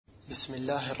بسم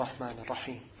الله الرحمن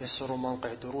الرحيم. يسر موقع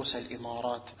دروس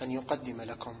الإمارات أن يقدم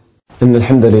لكم إن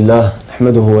الحمد لله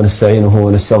نحمده ونستعينه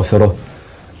ونستغفره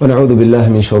ونعوذ بالله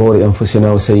من شرور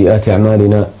أنفسنا وسيئات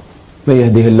أعمالنا، من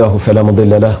يهده الله فلا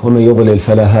مضل له ومن يضلل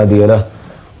فلا هادي له،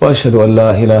 وأشهد أن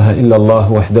لا إله إلا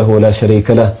الله وحده لا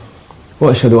شريك له،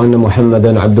 وأشهد أن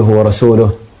محمدا عبده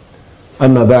ورسوله.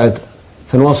 أما بعد،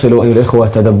 فنواصل أيها الإخوة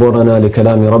تدبرنا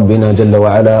لكلام ربنا جل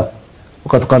وعلا،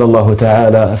 وقد قال الله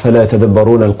تعالى: فلا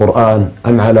يتدبرون القرآن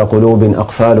أم على قلوب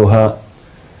أقفالها.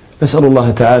 نسأل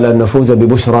الله تعالى أن نفوز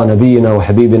ببشرى نبينا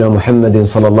وحبيبنا محمد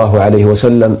صلى الله عليه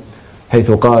وسلم،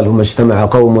 حيث قال: وما اجتمع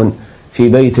قوم في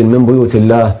بيت من بيوت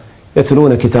الله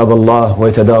يتلون كتاب الله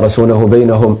ويتدارسونه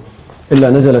بينهم إلا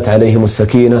نزلت عليهم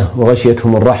السكينة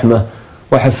وغشيتهم الرحمة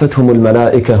وحفتهم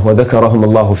الملائكة وذكرهم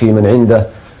الله في من عنده.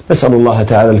 نسأل الله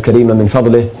تعالى الكريم من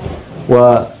فضله.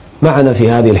 ومعنا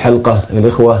في هذه الحلقة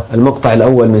الإخوة المقطع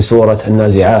الأول من سورة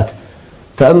النازعات.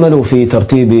 تأملوا في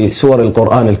ترتيب سور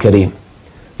القرآن الكريم،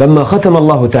 لما ختم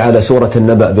الله تعالى سورة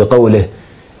النبأ بقوله: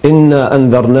 إنا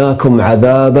أنذرناكم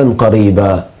عذابا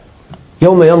قريبا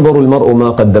يوم ينظر المرء ما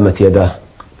قدمت يداه.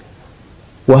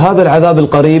 وهذا العذاب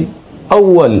القريب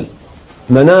أول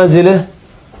منازله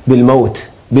بالموت،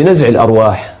 بنزع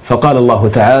الأرواح. فقال الله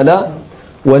تعالى: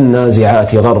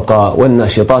 والنازعات غرقا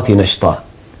والناشطات نشطا.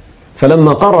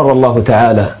 فلما قرر الله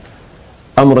تعالى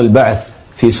أمر البعث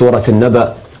في سورة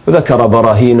النبأ وذكر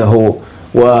براهينه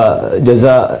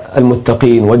وجزاء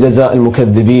المتقين وجزاء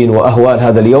المكذبين وأهوال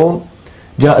هذا اليوم،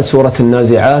 جاءت سورة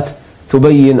النازعات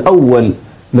تبين أول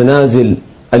منازل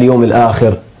اليوم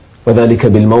الآخر، وذلك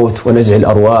بالموت ونزع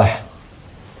الأرواح.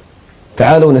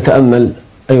 تعالوا نتأمل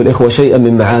أيها الإخوة شيئا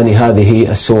من معاني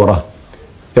هذه السورة.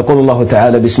 يقول الله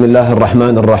تعالى: بسم الله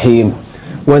الرحمن الرحيم: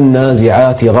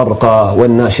 والنازعات غرقا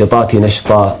والناشطات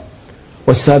نشطا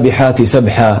والسابحات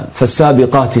سبحا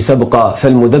فالسابقات سبقا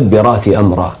فالمدبرات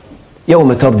أمرا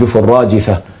يوم ترجف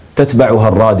الراجفة تتبعها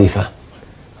الرادفة.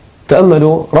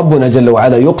 تأملوا، ربنا جل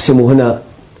وعلا يقسم هنا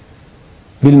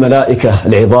بالملائكة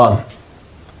العظام،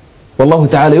 والله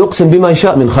تعالى يقسم بما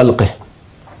يشاء من خلقه،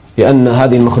 لأن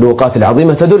هذه المخلوقات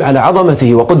العظيمة تدل على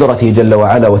عظمته وقدرته جل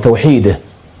وعلا وتوحيده.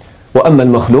 وأما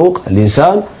المخلوق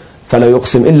الإنسان فلا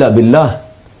يقسم إلا بالله،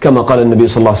 كما قال النبي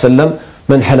صلى الله عليه وسلم: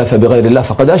 من حلف بغير الله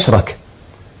فقد أشرك.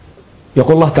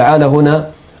 يقول الله تعالى هنا: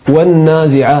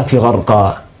 والنازعات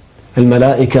غرقا،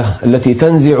 الملائكة التي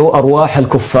تنزع أرواح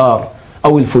الكفار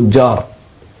أو الفجار،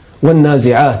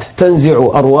 والنازعات تنزع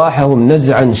أرواحهم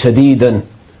نزعا شديدا.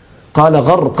 قال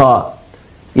غرقا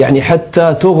يعني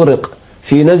حتى تغرق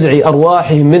في نزع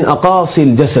أرواحهم من أقاصي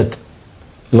الجسد.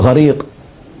 الغريق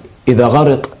إذا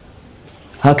غرق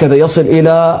هكذا يصل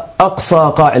إلى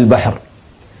أقصى قاع البحر،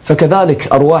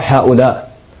 فكذلك أرواح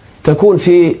هؤلاء تكون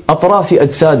في أطراف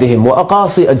أجسادهم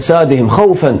وأقاصي أجسادهم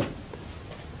خوفا،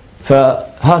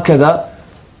 فهكذا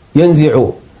ينزع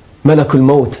ملك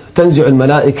الموت، تنزع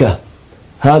الملائكة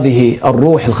هذه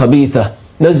الروح الخبيثة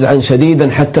نزعا شديدا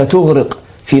حتى تغرق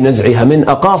في نزعها من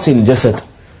أقاصي الجسد.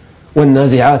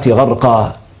 والنازعات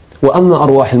غرقا. وأما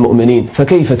أرواح المؤمنين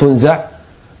فكيف تنزع؟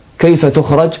 كيف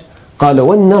تخرج؟ قال: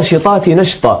 والناشطات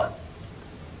نشطا.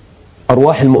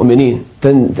 أرواح المؤمنين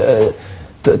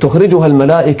تخرجها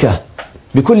الملائكة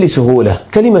بكل سهولة.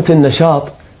 كلمة النشاط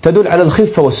تدل على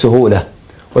الخفة والسهولة،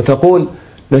 وتقول: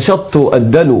 نشطت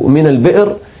الدلو من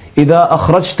البئر إذا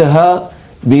أخرجتها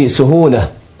بسهولة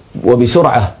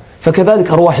وبسرعة.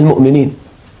 فكذلك أرواح المؤمنين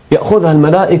يأخذها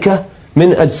الملائكة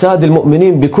من أجساد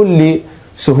المؤمنين بكل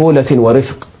سهولة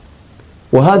ورفق.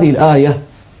 وهذه الآية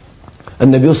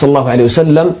النبي صلى الله عليه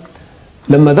وسلم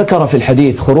لما ذكر في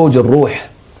الحديث خروج الروح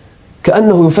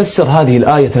كأنه يفسر هذه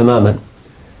الآية تماما.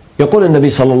 يقول النبي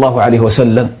صلى الله عليه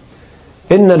وسلم: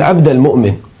 إن العبد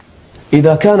المؤمن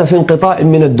إذا كان في انقطاع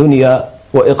من الدنيا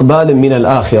وإقبال من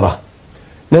الآخرة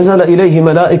نزل إليه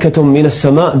ملائكة من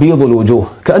السماء بيض الوجوه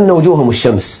كأن وجوههم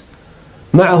الشمس،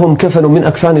 معهم كفن من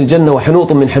أكفان الجنة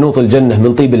وحنوط من حنوط الجنة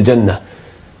من طيب الجنة.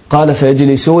 قال: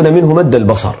 فيجلسون منه مد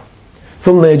البصر،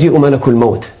 ثم يجيء ملك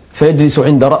الموت فيجلس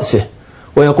عند رأسه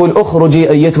ويقول: اخرجي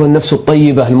أيتها النفس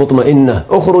الطيبة المطمئنة،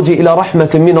 اخرجي إلى رحمة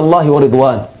من الله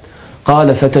ورضوان.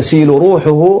 قال: فتسيل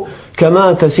روحه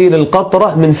كما تسيل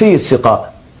القطرة من في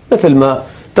السقاء، مثل ما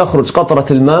تخرج قطرة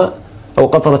الماء أو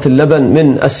قطرة اللبن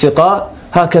من السقاء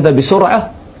هكذا بسرعة،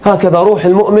 هكذا روح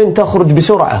المؤمن تخرج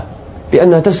بسرعة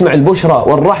لأنها تسمع البشرى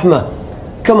والرحمة،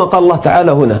 كما قال الله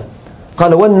تعالى هنا.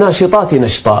 قال: والناشطات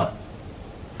نشطا.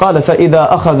 قال: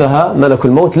 فإذا أخذها ملك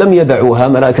الموت لم يدعوها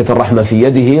ملائكة الرحمة في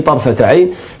يده طرفة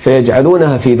عين،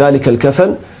 فيجعلونها في ذلك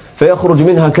الكفن فيخرج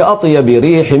منها كأطيب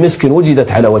ريح مسك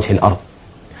وجدت على وجه الأرض.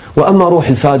 وأما روح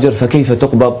الفاجر فكيف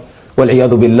تقبض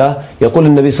والعياذ بالله؟ يقول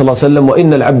النبي صلى الله عليه وسلم: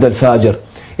 وإن العبد الفاجر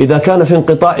إذا كان في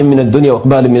انقطاع من الدنيا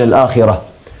وإقبال من الآخرة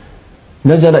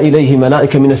نزل إليه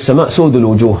ملائكة من السماء سود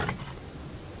الوجوه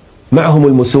معهم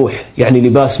المسوح، يعني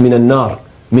لباس من النار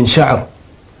من شعر،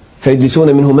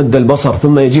 فيجلسون منه مد البصر،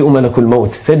 ثم يجيء ملك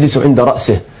الموت فيجلس عند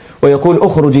رأسه ويقول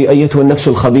اخرجي أيتها النفس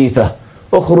الخبيثة،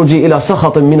 اخرجي إلى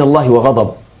سخط من الله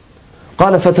وغضب.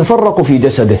 قال فتفرق في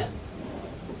جسده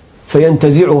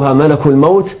فينتزعها ملك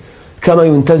الموت كما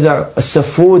ينتزع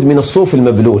السفود من الصوف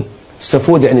المبلول.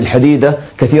 السفود يعني الحديدة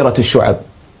كثيرة الشعب،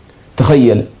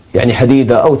 تخيل يعني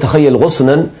حديدة أو تخيل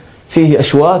غصنا فيه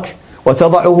أشواك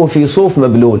وتضعه في صوف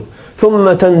مبلول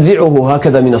ثم تنزعه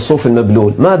هكذا من الصوف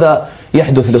المبلول، ماذا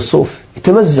يحدث للصوف؟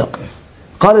 يتمزق.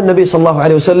 قال النبي صلى الله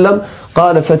عليه وسلم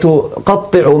قال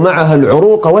فتقطع معها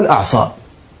العروق والأعصاب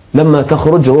لما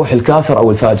تخرج روح الكافر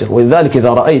أو الفاجر. ولذلك إذا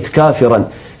رأيت كافرا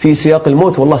في سياق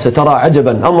الموت والله سترى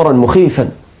عجبا، أمرا مخيفا،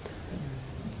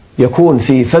 يكون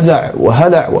في فزع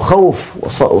وهلع وخوف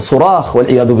وصراخ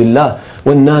والعياذ بالله.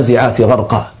 والنازعات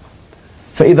غرقا،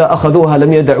 فإذا أخذوها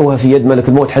لم يدعوها في يد ملك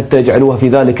الموت حتى يجعلوها في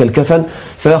ذلك الكفن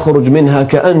فيخرج منها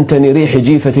كأنتن ريح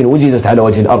جيفة وجدت على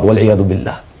وجه الأرض والعياذ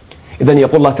بالله. إذن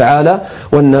يقول الله تعالى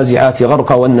والنازعات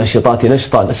غرقا والناشطات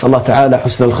نشطا. نسأل الله تعالى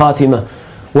حسن الخاتمة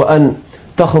وأن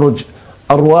تخرج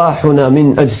أرواحنا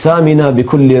من أجسامنا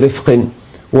بكل رفق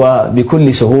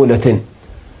وبكل سهولة.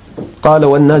 قال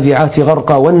والنازعات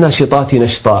غرقا والناشطات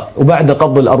نشطا. وبعد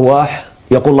قبض الأرواح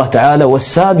يقول الله تعالى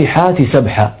والسابحات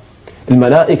سبحا.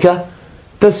 الملائكة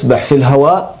تسبح في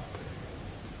الهواء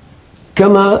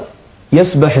كما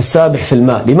يسبح السابح في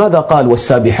الماء. لماذا قال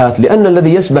والسابحات؟ لأن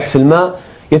الذي يسبح في الماء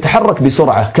يتحرك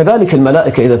بسرعة، كذلك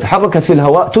الملائكة إذا تحركت في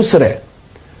الهواء تسرع،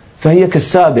 فهي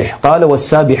كالسابح. قال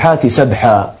والسابحات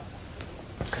سبحا.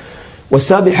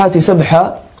 والسابحات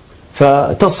سبحا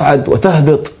فتصعد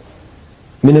وتهبط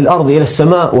من الأرض إلى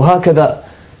السماء، وهكذا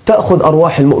تأخذ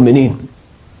أرواح المؤمنين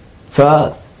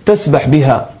فتسبح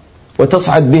بها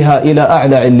وتصعد بها إلى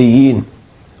أعلى عليين،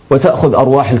 وتأخذ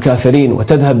أرواح الكافرين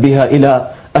وتذهب بها إلى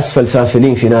أسفل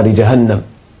سافلين في نار جهنم.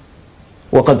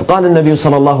 وقد قال النبي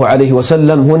صلى الله عليه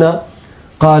وسلم هنا،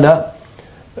 قال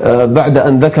بعد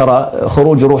أن ذكر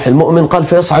خروج روح المؤمن قال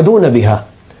فيصعدون بها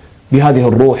بهذه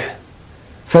الروح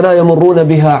فلا يمرون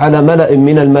بها على ملأ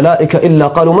من الملائكة إلا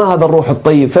قالوا ما هذا الروح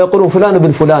الطيب، فيقولون فلان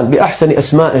بن فلان بأحسن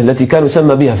أسمائه التي كانوا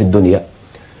يسمى بها في الدنيا.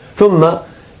 ثم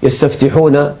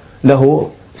يستفتحون له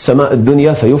سماء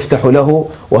الدنيا فيفتح له،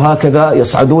 وهكذا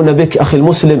يصعدون بك أخي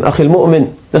المسلم أخي المؤمن.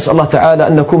 نسأل الله تعالى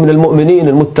أن نكون من المؤمنين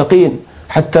المتقين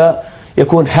حتى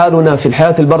يكون حالنا في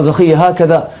الحياة البرزخية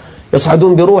هكذا.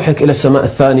 يصعدون بروحك إلى السماء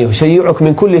الثانية ويشيعك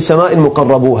من كل سماء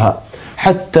مقربوها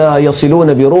حتى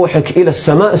يصلون بروحك إلى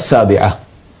السماء السابعة،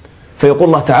 فيقول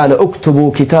الله تعالى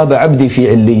اكتبوا كتاب عبدي في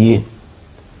عليين،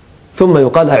 ثم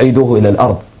يقال أعيدوه إلى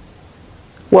الأرض،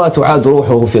 وتعاد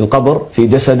روحه في القبر في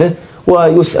جسده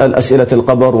ويسأل أسئلة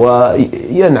القبر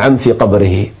وينعم في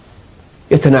قبره،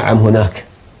 يتنعم هناك.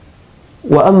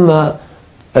 وأما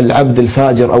العبد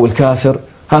الفاجر أو الكافر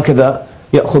هكذا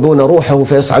يأخذون روحه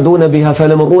فيصعدون بها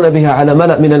فيمرون بها على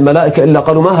ملأ من الملائكة إلا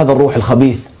قالوا ما هذا الروح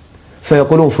الخبيث،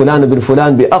 فيقولون فلان بن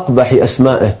فلان بأقبح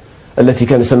أسمائه التي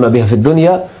كان يسمى بها في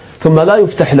الدنيا، ثم لا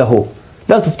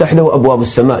تفتح له أبواب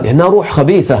السماء لأنها روح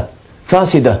خبيثة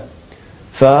فاسدة.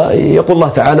 فيقول الله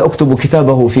تعالى اكتبوا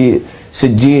كتابه في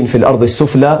سجين في الأرض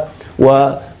السفلى،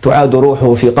 وتعاد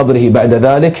روحه في قبره بعد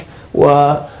ذلك،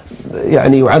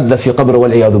 ويعني يعذب في قبره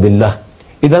والعياذ بالله.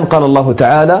 إذن قال الله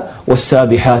تعالى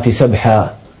والسابحات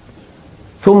سبحا.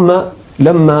 ثم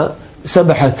لما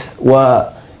سبحت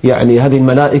ويعني هذه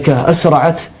الملائكة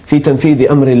أسرعت في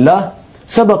تنفيذ أمر الله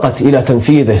سبقت إلى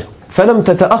تنفيذه، فلم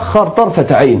تتأخر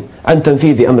طرفة عين عن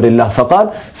تنفيذ أمر الله، فقال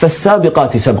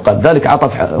فالسابقات سبقا، ذلك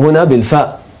عطف هنا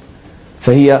بالفاء،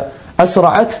 فهي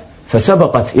أسرعت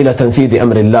فسبقت إلى تنفيذ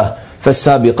أمر الله.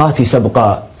 فالسابقات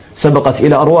سبقا،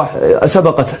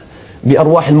 سبقت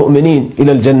بأرواح المؤمنين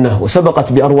إلى الجنة،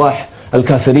 وسبقت بأرواح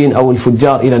الكافرين أو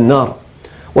الفجار إلى النار،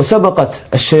 وسبقت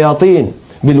الشياطين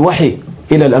بالوحي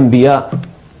إلى الأنبياء،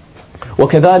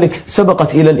 وكذلك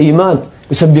سبقت إلى الإيمان،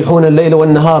 يسبحون الليل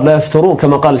والنهار لا يفترون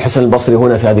كما قال الحسن البصري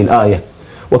هنا في هذه الآية.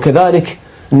 وكذلك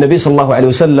النبي صلى الله عليه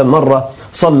وسلم مرة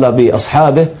صلى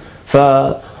بأصحابه،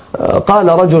 فقال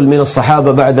رجل من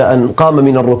الصحابة بعد أن قام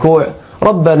من الركوع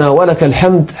ربنا ولك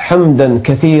الحمد حمدا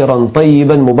كثيرا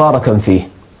طيبا مباركا فيه.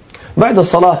 بعد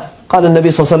الصلاة قال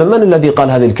النبي صلى الله عليه وسلم من الذي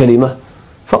قال هذه الكلمة؟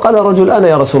 فقال رجل أنا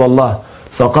يا رسول الله.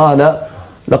 فقال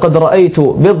لقد رأيت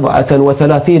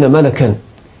 37 ملكا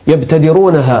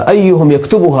يبتدرونها أيهم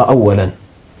يكتبها أولا.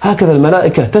 هكذا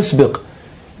الملائكة تسبق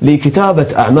لكتابة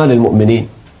أعمال المؤمنين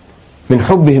من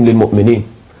حبهم للمؤمنين.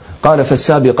 قال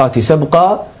فالسابقات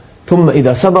سبقا، ثم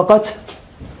إذا سبقت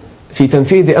في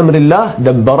تنفيذ أمر الله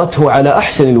دبرته على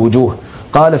أحسن الوجوه.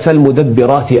 قال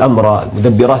فالمدبرات أمرا،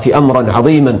 المدبرات أمرا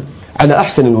عظيما على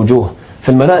أحسن الوجوه.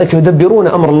 فالملائكة يدبرون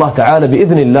أمر الله تعالى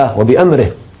بإذن الله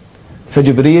وبأمره،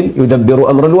 فجبريل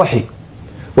يدبر أمر الوحي،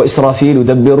 وإسرافيل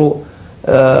يدبر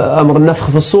أمر النفخ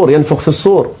في الصور، ينفخ في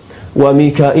الصور،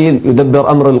 وميكائيل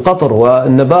يدبر أمر القطر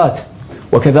والنبات،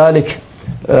 وكذلك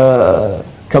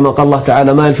كما قال الله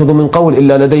تعالى ما يلفظ من قول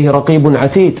إلا لديه رقيب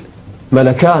عتيد،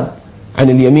 ملكان عن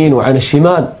اليمين وعن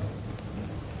الشمال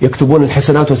يكتبون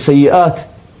الحسنات والسيئات،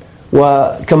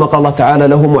 وكما قال الله تعالى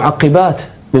له معقبات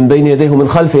من بين يديه ومن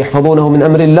خلفه يحفظونه من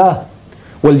أمر الله،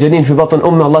 والجنين في بطن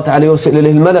أمه الله تعالى يرسل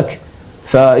إليه الملك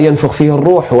فينفخ فيه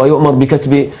الروح ويؤمر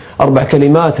بكتب 4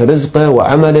 كلمات: رزقه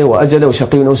وعمله وأجله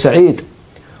وشقي أو سعيد.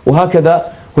 وهكذا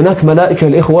هناك ملائكة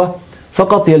الإخوة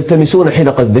فقط يلتمسون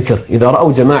حلق الذكر، إذا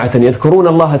رأوا جماعة يذكرون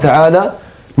الله تعالى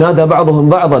نادى بعضهم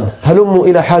بعضا هلموا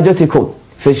إلى حاجتكم،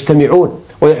 فيجتمعون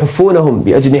ويحفونهم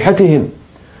بأجنحتهم.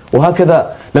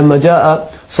 وهكذا لما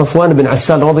جاء صفوان بن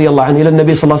عسال رضي الله عنه إلى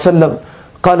النبي صلى الله عليه وسلم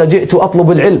قال جئت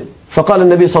أطلب العلم، فقال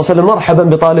النبي صلى الله عليه وسلم مرحبا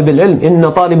بطالب العلم، إن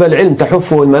طالب العلم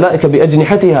تحفه الملائكة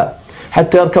بأجنحتها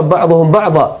حتى يركب بعضهم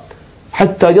بعضا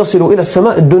حتى يصلوا إلى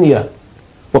السماء الدنيا.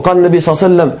 وقال النبي صلى الله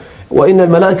عليه وسلم وإن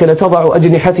الملائكة لتضع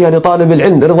أجنحتها لطالب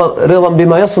العلم رضا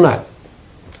بما يصنع.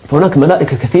 فهناك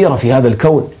ملائكة كثيرة في هذا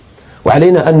الكون،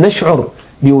 وعلينا أن نشعر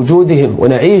بوجودهم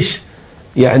ونعيش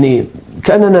يعني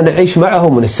كأننا نعيش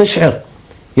معهم ونستشعر.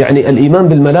 يعني الإيمان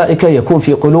بالملائكة يكون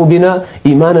في قلوبنا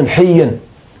إيمانا حيا،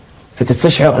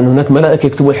 فتستشعر أن هناك ملائكة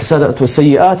يكتبوا الحسنات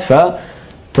والسيئات،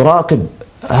 فتراقب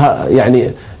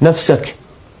يعني نفسك،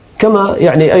 كما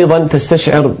يعني أيضا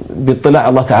تستشعر باطلاع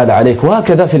الله تعالى عليك.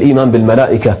 وهكذا في الإيمان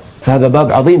بالملائكة، فهذا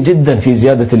باب عظيم جدا في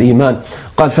زيادة الإيمان.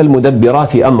 قال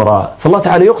فالمدبرات أمرا، فالله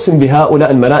تعالى يقسم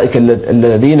بهؤلاء الملائكة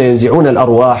الذين ينزعون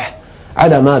الأرواح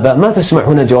على ماذا؟ ما تسمع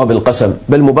هنا جواب القسم،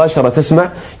 بل مباشرة تسمع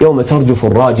يوم ترجف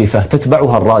الراجفة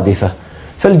تتبعها الرادفة.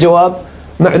 فالجواب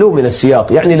معلوم من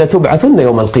السياق، يعني لتبعثن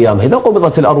يوم القيامة، إذا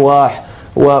قبضت الأرواح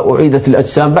وأعيدت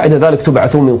الأجسام بعد ذلك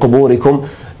تبعثون من قبوركم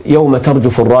يوم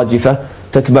ترجف الراجفة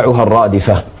تتبعها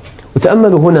الرادفة.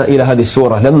 وتأملوا هنا إلى هذه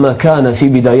السورة لما كان في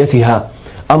بدايتها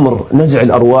أمر نزع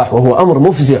الأرواح وهو أمر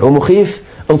مفزع ومخيف،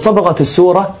 انصبغت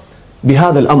السورة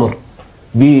بهذا الأمر،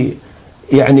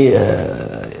 يعني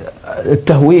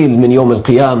التهويل من يوم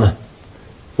القيامة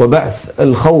وبعث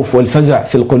الخوف والفزع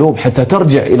في القلوب حتى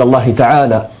ترجع إلى الله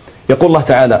تعالى. يقول الله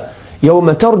تعالى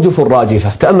يوم ترجف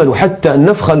الراجفة. تأملوا حتى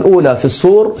النفخة الأولى في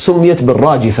الصور سميت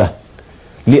بالراجفة،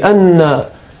 لأن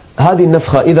هذه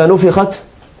النفخة إذا نفخت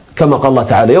كما قال الله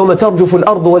تعالى يوم ترجف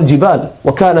الأرض والجبال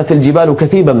وكانت الجبال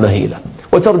كثيبا مهيلة،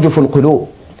 وترجف القلوب.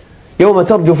 يوم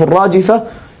ترجف الراجفة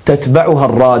تتبعها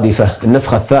الرادفة،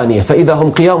 النفخة الثانية، فإذا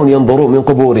هم قيام ينظرون من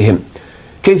قبورهم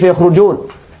كيف يخرجون،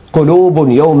 قلوب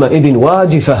يومئذ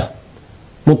واجفة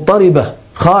مضطربة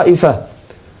خائفة،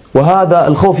 وهذا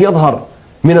الخوف يظهر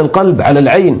من القلب على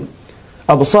العين،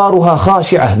 أبصارها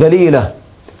خاشعة ذليلة.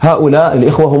 هؤلاء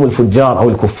الإخوة هم الفجار أو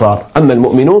الكفار. أما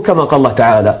المؤمنون كما قال الله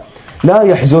تعالى لا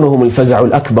يحزنهم الفزع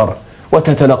الأكبر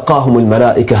وتتلقاهم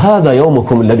الملائكة هذا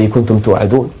يومكم الذي كنتم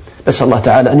توعدون. نسأل الله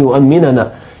تعالى أن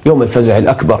يؤمننا يوم الفزع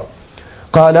الأكبر.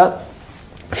 قال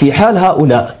في حال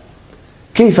هؤلاء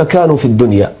كيف كانوا في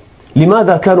الدنيا؟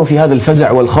 لماذا كانوا في هذا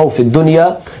الفزع والخوف في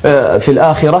الدنيا في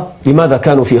الآخرة؟ لماذا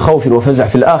كانوا في خوف وفزع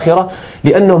في الآخرة؟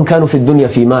 لأنهم كانوا في الدنيا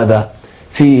في ماذا؟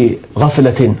 في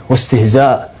غفلة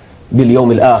واستهزاء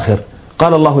باليوم الآخر.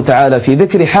 قال الله تعالى في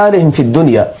ذكر حالهم في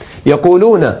الدنيا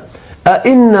يقولون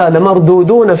أئنا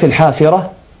لمردودون في الحافرة.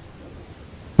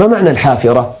 ما معنى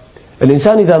الحافرة؟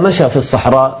 الإنسان إذا مشى في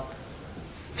الصحراء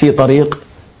في طريق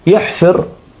يحفر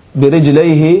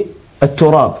برجليه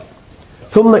التراب،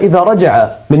 ثم إذا رجع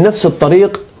من نفس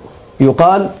الطريق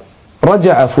يقال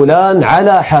رجع فلان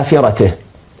على حافرته،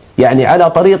 يعني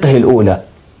على طريقه الأولى.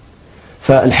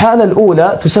 فالحالة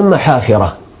الأولى تسمى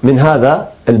حافرة من هذا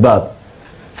الباب.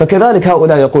 فكذلك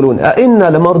هؤلاء يقولون أئنا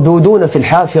لمردودون في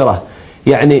الحافرة،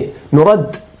 يعني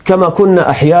نرد كما كنا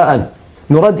أحياء،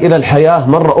 نرد إلى الحياة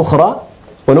مرة أخرى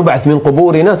ونبعث من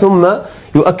قبورنا. ثم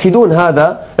يؤكدون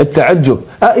هذا التعجب،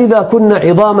 أئذا كنا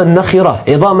عظاما نخرة،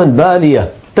 عظاما بالية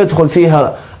تدخل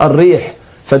فيها الريح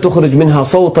فتخرج منها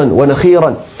صوتا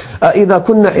ونخيرا، أئذا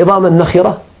كنا عظاما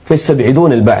نخرة،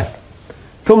 فيستبعدون البعث.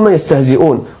 ثم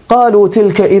يستهزئون قالوا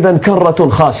تلك إذا كرة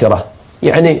خاسرة،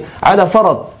 يعني على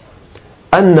فرض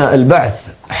أن البعث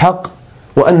حق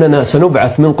وأننا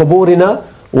سنبعث من قبورنا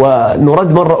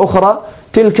ونرد مرة أخرى،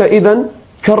 تلك إذا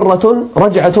كرة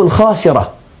رجعة خاسرة،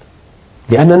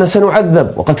 لأننا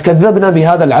سنعذب وقد كذبنا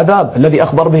بهذا العذاب الذي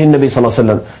أخبر به النبي صلى الله عليه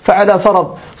وسلم، فعلى فرض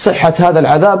صحة هذا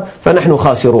العذاب فنحن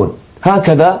خاسرون.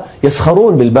 هكذا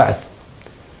يسخرون بالبعث.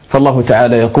 فالله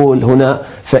تعالى يقول هنا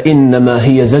فإنما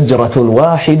هي زجرة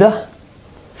واحدة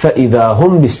فإذا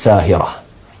هم بالساهرة،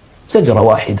 زجرة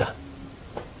واحدة،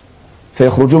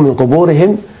 فيخرجون من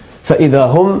قبورهم فإذا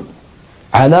هم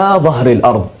على ظهر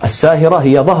الأرض. الساهرة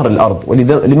هي ظهر الأرض.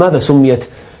 ولماذا سميت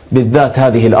بالذات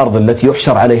هذه الأرض التي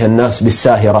يحشر عليها الناس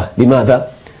بالساهرة؟ لماذا؟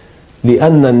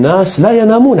 لأن الناس لا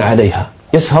ينامون عليها،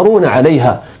 يسهرون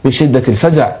عليها من شدة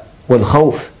الفزع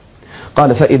والخوف.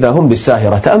 قال فإذا هم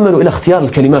بالساهرة. تأملوا إلى اختيار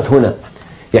الكلمات هنا،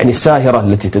 يعني الساهرة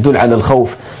التي تدل على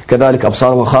الخوف، كذلك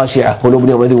أبصارهم خاشعة، قلوب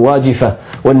يومئذ واجفة،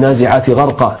 والنازعات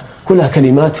غرقا، كلها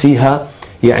كلمات فيها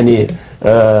يعني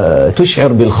تشعر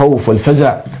بالخوف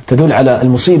والفزع، تدل على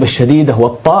المصيبة الشديدة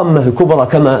والطامة الكبرى،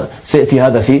 كما سيأتي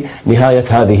هذا في نهاية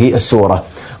هذه السورة.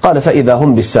 قال فإذا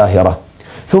هم بالساهرة.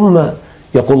 ثم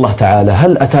يقول الله تعالى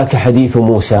هل أتاك حديث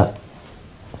موسى؟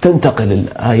 تنتقل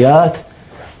الآيات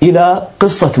إلى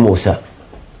قصة موسى.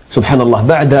 سبحان الله،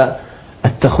 بعد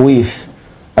التخويف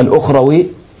الأخروي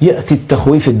يأتي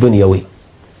التخويف الدنيوي.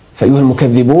 فأيها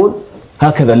المكذبون،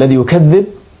 هكذا الذي يكذب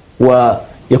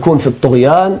ويكون في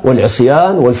الطغيان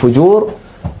والعصيان والفجور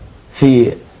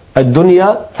في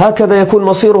الدنيا، هكذا يكون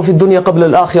مصيره في الدنيا قبل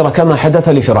الآخرة كما حدث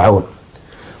لفرعون.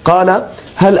 قال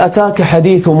هل أتاك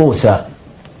حديث موسى؟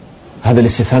 هذا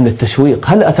الاستفهام للتشويق.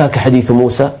 هل أتاك حديث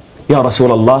موسى يا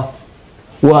رسول الله؟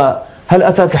 وهل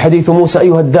أتاك حديث موسى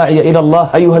أيها الداعية إلى الله،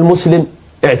 أيها المسلم؟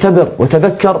 اعتبر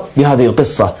وتذكر بهذه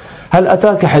القصة. هل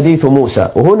أتاك حديث موسى؟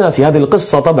 وهنا في هذه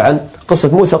القصة، طبعا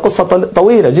قصة موسى قصة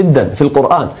طويلة جدا في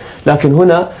القرآن، لكن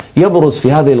هنا يبرز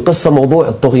في هذه القصة موضوع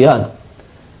الطغيان.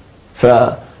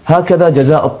 فهكذا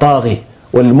جزاء الطاغي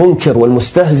والمنكر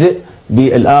والمستهزئ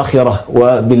بالآخرة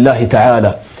وبالله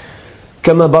تعالى،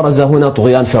 كما برز هنا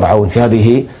طغيان فرعون في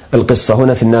هذه القصة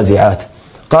هنا في النازعات.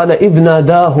 قال إذ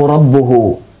ناداه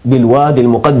ربه بالوادي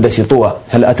المقدس طوى.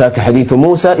 هل أتاك حديث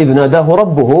موسى إذ ناداه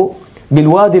ربه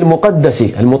بالوادي المقدس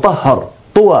المطهر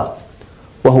طوى،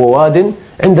 وهو واد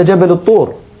عند جبل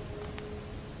الطور.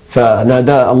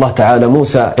 فنادى الله تعالى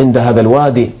موسى عند هذا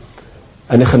الوادي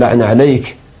أن اخلعنا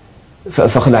عليك،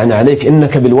 فاخلعنا عليك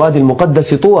إنك بالوادي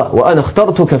المقدس طوى وأنا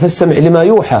اخترتك فاستمع لما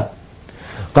يوحى.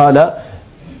 قال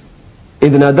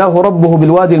إذ ناداه ربه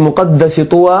بالوادي المقدس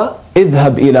طوى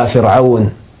اذهب إلى فرعون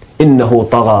إنه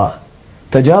طغى.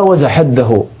 تجاوز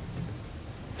حده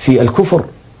في الكفر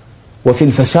وفي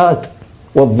الفساد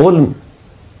والظلم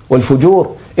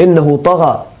والفجور، إنه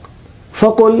طغى،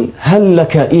 فقل هل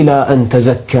لك إلى أن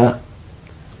تزكى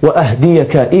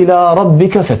وأهديك إلى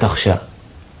ربك فتخشى.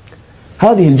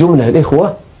 هذه الجملة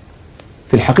الإخوة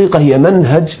في الحقيقة هي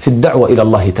منهج في الدعوة إلى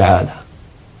الله تعالى،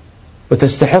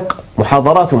 وتستحق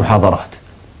محاضرات ومحاضرات.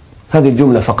 هذه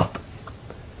الجملة فقط.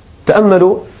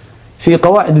 تأملوا في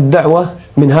قواعد الدعوة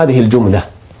من هذه الجملة.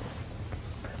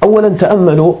 أولا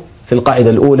تأملوا في القاعدة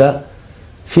الأولى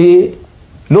في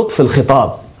لطف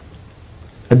الخطاب.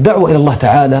 الدعوة إلى الله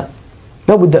تعالى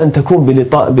لا بد أن تكون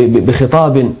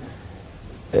بخطاب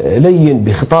لين،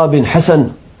 بخطاب حسن،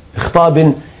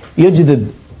 خطاب يجذب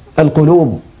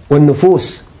القلوب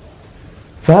والنفوس.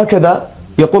 فهكذا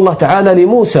يقول الله تعالى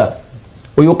لموسى،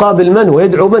 ويقابل من؟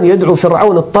 ويدعو من؟ يدعو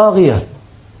فرعون الطاغية.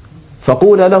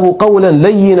 فقول له قولا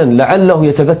لينا لعله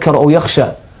يتذكر أو يخشى.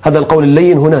 هذا القول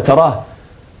اللين هنا تراه.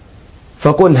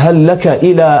 فقل هل لك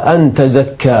إلى أن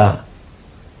تزكى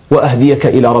وأهديك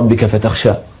إلى ربك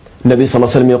فتخشى. النبي صلى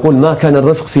الله عليه وسلم يقول ما كان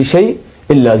الرفق في شيء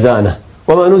إلا زانه،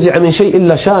 وما نزع من شيء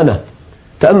إلا شانه.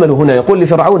 تأملوا هنا يقول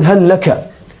لفرعون هل لك،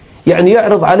 يعني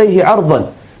يعرض عليه عرضا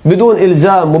بدون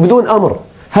إلزام وبدون أمر.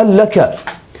 هل لك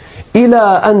إلى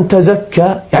أن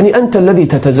تزكى، يعني أنت الذي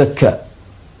تتزكى،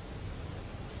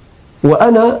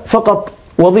 وأنا فقط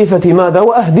وظيفتي ماذا؟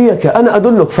 وأهديك، أنا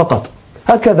أدلك فقط.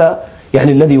 هكذا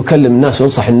يعني الذي يكلم الناس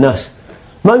وينصح الناس،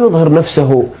 ما يظهر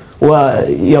نفسه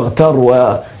ويغتر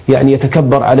ويعني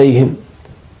يتكبر عليهم،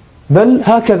 بل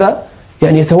هكذا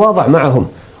يعني يتواضع معهم.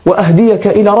 وأهديك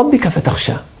إلى ربك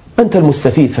فتخشى، أنت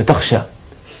المستفيد فتخشى.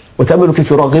 وتأمل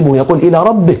كيف يرغبه، يقول إلى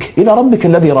ربك، إلى ربك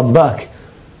الذي رباك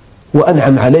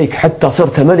وأنعم عليك حتى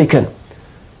صرت ملكا.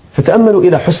 فتأملوا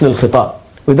إلى حسن الخطاب.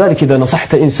 وذلك إذا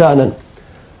نصحت إنسانا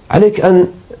عليك أن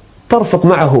ترفق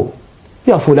معه.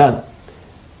 يا فلان،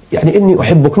 يعني إني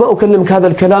أحبك، ما أكلمك هذا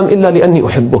الكلام إلا لأني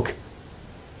أحبك.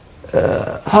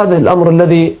 هذا الأمر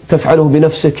الذي تفعله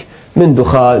بنفسك من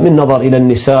دخان، من نظر إلى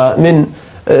النساء، من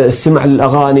استماع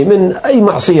للأغاني، من أي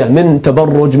معصية، من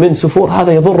تبرج، من سفور،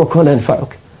 هذا يضرك ولا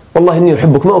ينفعك. والله إني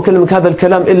أحبك، ما أكلمك هذا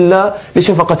الكلام إلا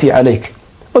لشفقتي عليك.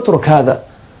 اترك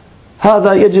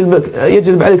هذا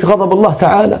يجلب عليك غضب الله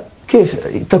تعالى. كيف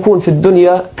تكون في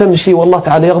الدنيا تمشي والله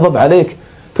تعالى يغضب عليك،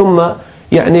 ثم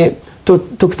يعني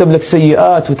تكتب لك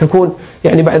سيئات، وتكون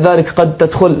يعني بعد ذلك قد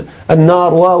تدخل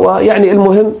النار، ويعني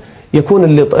المهم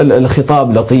يكون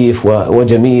الخطاب لطيف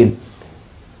وجميل.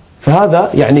 فهذا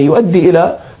يعني يؤدي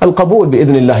إلى القبول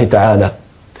بإذن الله تعالى.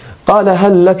 قال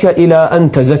هل لك إلى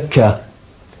أن تزكى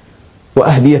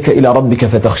وأهديك إلى ربك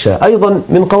فتخشى. أيضا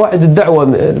من قواعد الدعوة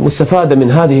المستفادة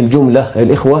من هذه الجملة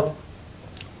الإخوة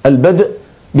البدء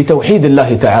بتوحيد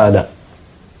الله تعالى.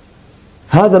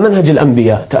 هذا منهج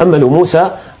الأنبياء. تأملوا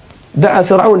موسى دعا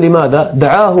فرعون لماذا؟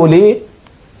 دعاه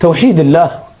لتوحيد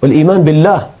الله والإيمان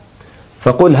بالله.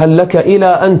 فقل هل لك إلى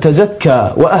أن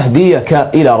تزكى وأهديك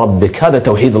إلى ربك. هذا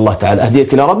توحيد الله تعالى.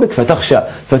 أهديك إلى ربك فتخشى،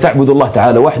 فتعبد الله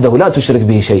تعالى وحده لا تشرك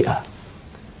به شيئا،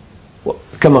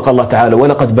 كما قال الله تعالى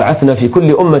ولقد بعثنا في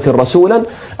كل أمة رسولا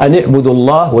أن اعبدوا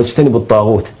الله واجتنبوا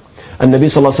الطاغوت. النبي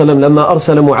صلى الله عليه وسلم لما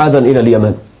أرسل معاذا إلى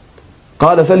اليمن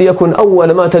قال فليكن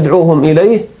أول ما تدعوهم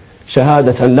إليه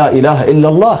شهادة أن لا إله إلا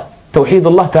الله، توحيد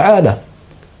الله تعالى.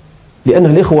 لأن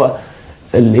الإخوة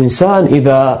الإنسان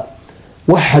إذا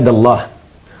وحد الله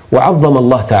وعظم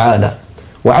الله تعالى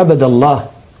وعبد الله،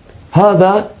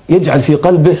 هذا يجعل في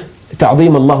قلبه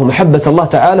تعظيم الله ومحبة الله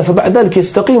تعالى، فبعد ذلك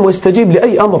يستقيم ويستجيب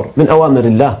لأي أمر من أوامر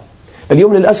الله.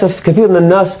 اليوم للأسف كثير من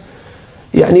الناس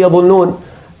يعني يظنون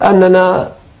أننا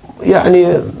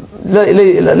يعني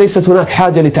ليست هناك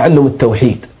حاجة لتعلم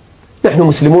التوحيد، نحن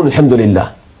مسلمون الحمد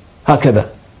لله هكذا.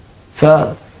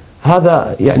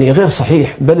 فهذا يعني غير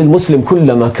صحيح، بل المسلم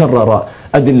كلما كرر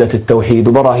أدلة التوحيد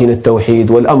وبراهين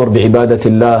التوحيد والأمر بعبادة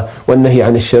الله والنهي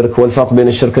عن الشرك والفرق بين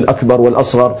الشرك الأكبر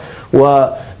والأصغر،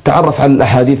 وتعرف على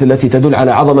الأحاديث التي تدل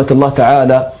على عظمة الله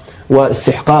تعالى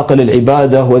واستحقاق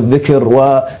للعبادة والذكر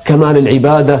وكمال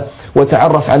العبادة،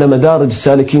 وتعرف على مدارج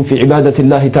السالكين في عبادة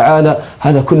الله تعالى،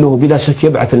 هذا كله بلا شك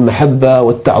يبعث المحبة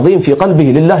والتعظيم في قلبه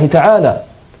لله تعالى.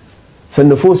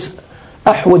 فالنفوس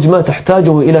أحوج ما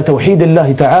تحتاجه إلى توحيد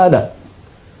الله تعالى.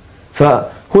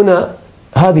 فهنا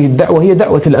هذه الدعوة هي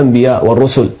دعوة الأنبياء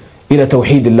والرسل إلى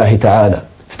توحيد الله تعالى.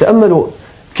 فتأملوا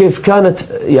كيف كانت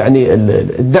يعني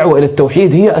الدعوة إلى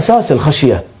التوحيد هي أساس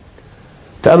الخشية.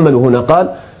 تأملوا هنا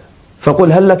قال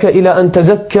فقل هل لك إلى أن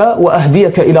تزكى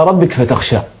وأهديك إلى ربك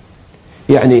فتخشى.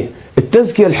 يعني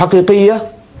التزكية الحقيقية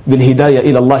بالهداية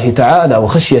إلى الله تعالى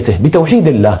وخشيته بتوحيد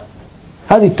الله،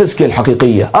 هذه التزكية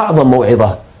الحقيقية أعظم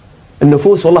موعظة.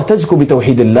 النفوس والله تزكو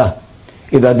بتوحيد الله،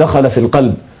 إذا دخل في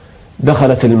القلب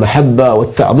دخلت المحبة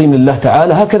والتعظيم لله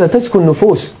تعالى، هكذا تزكو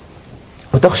النفوس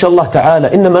وتخشى الله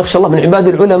تعالى. إنما يخشى الله من عباد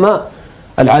العلماء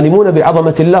العالمون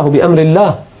بعظمة الله وبأمر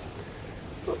الله.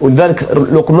 ولذلك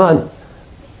لقمان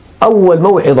أول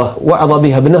موعظة وعظ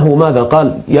بها ابنه ماذا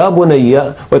قال؟ يا بني،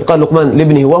 وإذ قال لقمان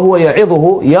لابنه وهو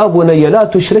يعظه يا بني لا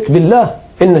تشرك بالله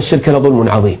إن الشرك لظلم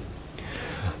عظيم.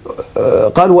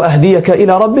 قال وأهديك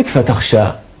إلى ربك فتخشى.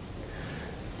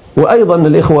 وأيضا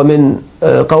الإخوة من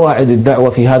قواعد الدعوة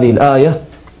في هذه الآية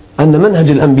أن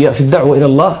منهج الأنبياء في الدعوة إلى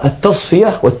الله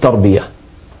التصفية والتربية.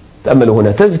 تأملوا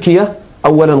هنا تزكية،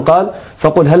 أولا قال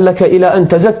فقل هل لك إلى أن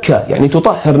تزكى، يعني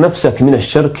تطهر نفسك من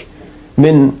الشرك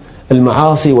من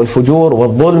المعاصي والفجور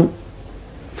والظلم،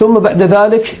 ثم بعد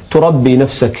ذلك تربي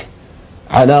نفسك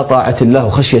على طاعة الله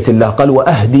وخشية الله. قال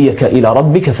وأهديك إلى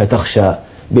ربك فتخشى،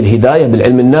 بالهداية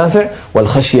بالعلم النافع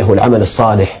والخشية والعمل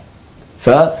الصالح.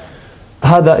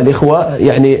 فهذا الإخوة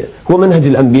يعني هو منهج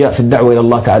الأنبياء في الدعوة إلى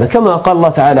الله تعالى، كما قال الله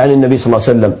تعالى عن النبي صلى الله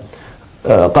عليه وسلم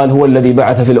قال هو الذي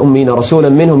بعث في الأمين رسولا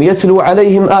منهم يتلو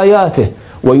عليهم آياته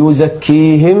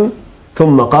ويزكيهم،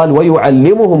 ثم قال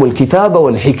ويعلمهم الكتاب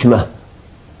والحكمة.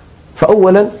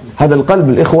 فأولا هذا القلب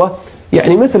الإخوة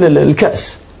يعني مثل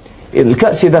الكأس،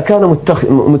 الكأس إذا كان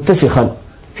متسخا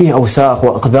فيه أوساخ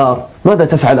وأقذار ماذا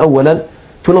تفعل؟ أولا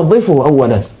تنظفه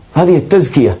أولا، هذه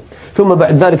التزكية، ثم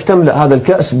بعد ذلك تملأ هذا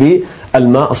الكأس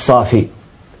بالماء الصافي.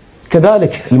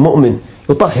 كذلك المؤمن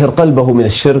يطهر قلبه من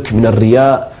الشرك، من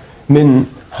الرياء، من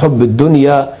حب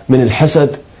الدنيا، من الحسد،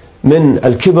 من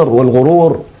الكبر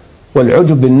والغرور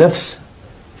والعجب بالنفس.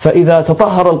 فإذا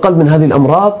تطهر القلب من هذه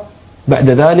الأمراض بعد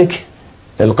ذلك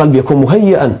القلب يكون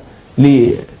مهيئا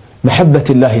لمحبة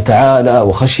الله تعالى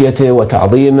وخشيته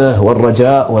وتعظيمه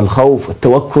والرجاء والخوف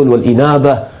والتوكل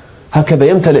والإنابة. هكذا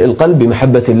يمتلئ القلب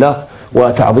بمحبة الله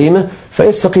وتعظيمه،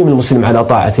 فيستقيم المسلم على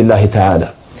طاعة الله تعالى.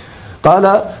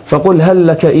 قال فقل هل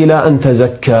لك إلى أن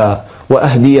تزكى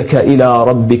وأهديك إلى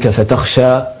ربك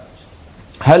فتخشى.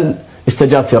 هل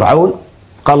استجاب فرعون؟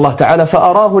 قال الله تعالى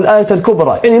فأراه الآية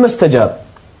الكبرى، يعني ما استجاب.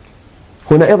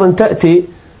 هنا أيضا تأتي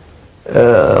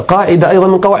قاعدة أيضا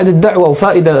من قواعد الدعوة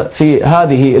وفائدة في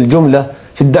هذه الجملة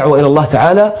في الدعوة إلى الله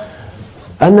تعالى،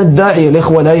 أن الداعي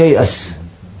الإخوة لا ييأس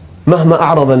مهما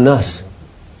أعرض الناس،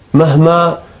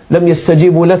 مهما لم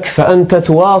يستجيبوا لك، فأنت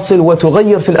تواصل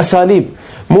وتغير في الأساليب.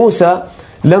 موسى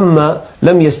لما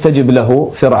لم يستجب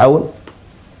له فرعون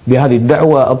بهذه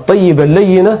الدعوة الطيبة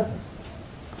اللينة،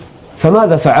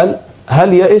 فماذا فعل؟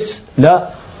 هل يئس؟ لا،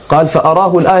 قال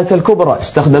فأراه الآية الكبرى،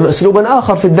 استخدم أسلوبا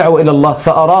آخر في الدعوة إلى الله،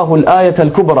 فأراه الآية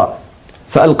الكبرى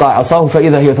فألقى عصاه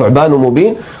فإذا هي ثعبان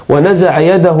مبين ونزع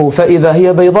يده فإذا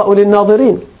هي بيضاء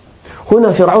للناظرين.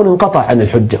 هنا فرعون انقطع عن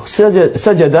الحجة،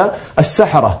 سجد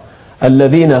السحرة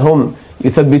الذين هم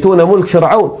يثبتون ملك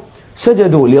فرعون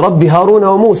سجدوا لرب هارون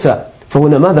وموسى.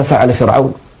 فهنا ماذا فعل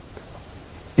فرعون؟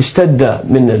 اشتد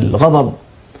من الغضب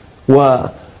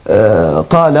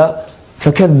وقال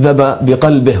فكذب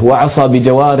بقلبه وعصى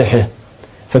بجوارحه،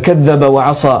 فكذب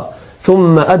وعصى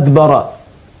ثم أدبر،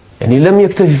 يعني لم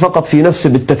يكتفي فقط في نفسه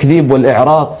بالتكذيب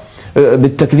والإعراض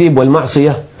بالتكذيب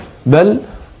والمعصية، بل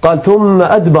قال ثم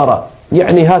أدبر،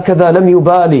 يعني هكذا لم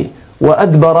يبالي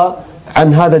وأدبر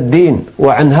عن هذا الدين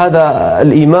وعن هذا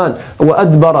الإيمان،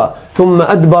 وأدبر ثم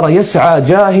أدبر يسعى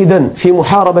جاهدا في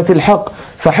محاربة الحق،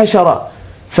 فحشر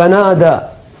فنادى،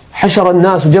 حشر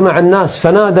الناس وجمع الناس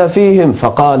فنادى فيهم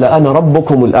فقال أنا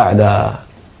ربكم الأعلى.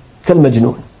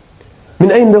 كالمجنون،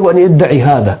 من أين له أن يدعي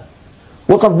هذا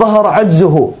وقد ظهر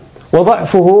عجزه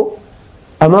وضعفه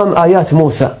أمام آيات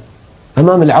موسى،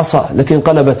 أمام العصا التي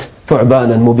انقلبت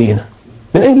ثعبانا مبينا؟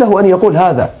 من أين له أن يقول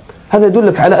هذا؟ هذا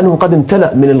يدلك على أنه قد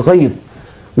امتلأ من الغيظ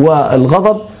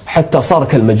والغضب حتى صار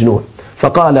كالمجنون.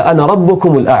 فقال أنا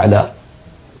ربكم الأعلى،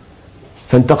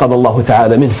 فانتقم الله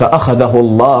تعالى منه فأخذه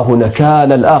الله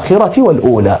نكال الآخرة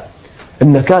والأولى.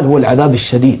 النكال هو العذاب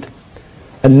الشديد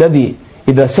الذي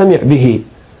إذا سمع به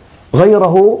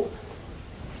غيره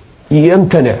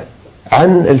يمتنع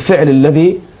عن الفعل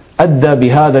الذي أدى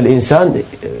بهذا الإنسان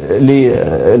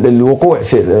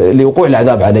لوقوع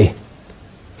العذاب عليه.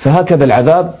 فهكذا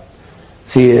العذاب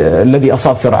الذي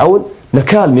أصاب فرعون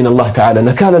نكال من الله تعالى،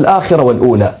 نكال الآخرة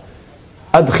والأولى.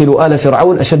 أدخلوا آل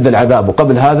فرعون أشد العذاب،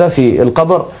 وقبل هذا في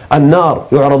القبر النار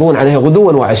يعرضون عليها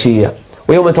غدوا وعشيا،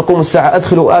 ويوم تقوم الساعة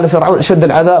أدخلوا آل فرعون أشد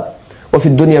العذاب، وفي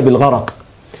الدنيا بالغرق.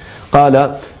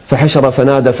 قال فحشر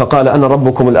فنادى فقال أنا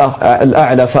ربكم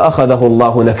الأعلى فأخذه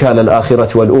الله نكال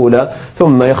الآخرة والأولى.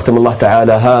 ثم يختم الله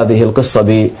تعالى هذه القصة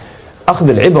بأخذ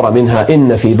العبرة منها،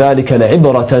 إن في ذلك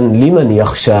لعبرة لمن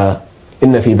يخشى.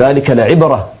 إن في ذلك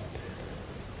لعبرة،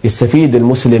 يستفيد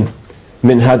المسلم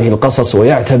من هذه القصص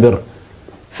ويعتبر،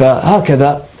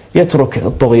 فهكذا يترك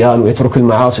الطغيان ويترك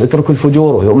المعاصي ويترك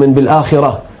الفجور ويؤمن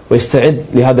بالآخرة ويستعد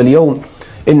لهذا اليوم.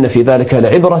 إن في ذلك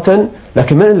لعبرة،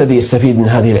 لكن من الذي يستفيد من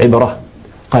هذه العبرة؟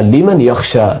 قال لمن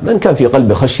يخشى، من كان في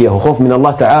قلبه خشية وخوف من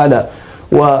الله تعالى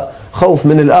وخوف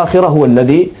من الآخرة هو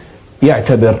الذي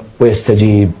يعتبر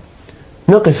ويستجيب.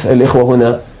 نقف الإخوة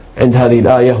هنا عند هذه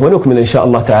الآية، ونكمل إن شاء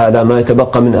الله تعالى ما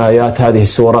يتبقى من آيات هذه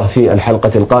السورة في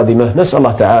الحلقة القادمة. نسأل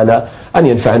الله تعالى أن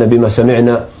ينفعنا بما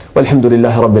سمعنا، والحمد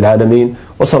لله رب العالمين،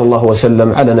 وصلى الله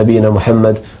وسلم على نبينا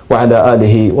محمد وعلى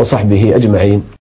آله وصحبه أجمعين.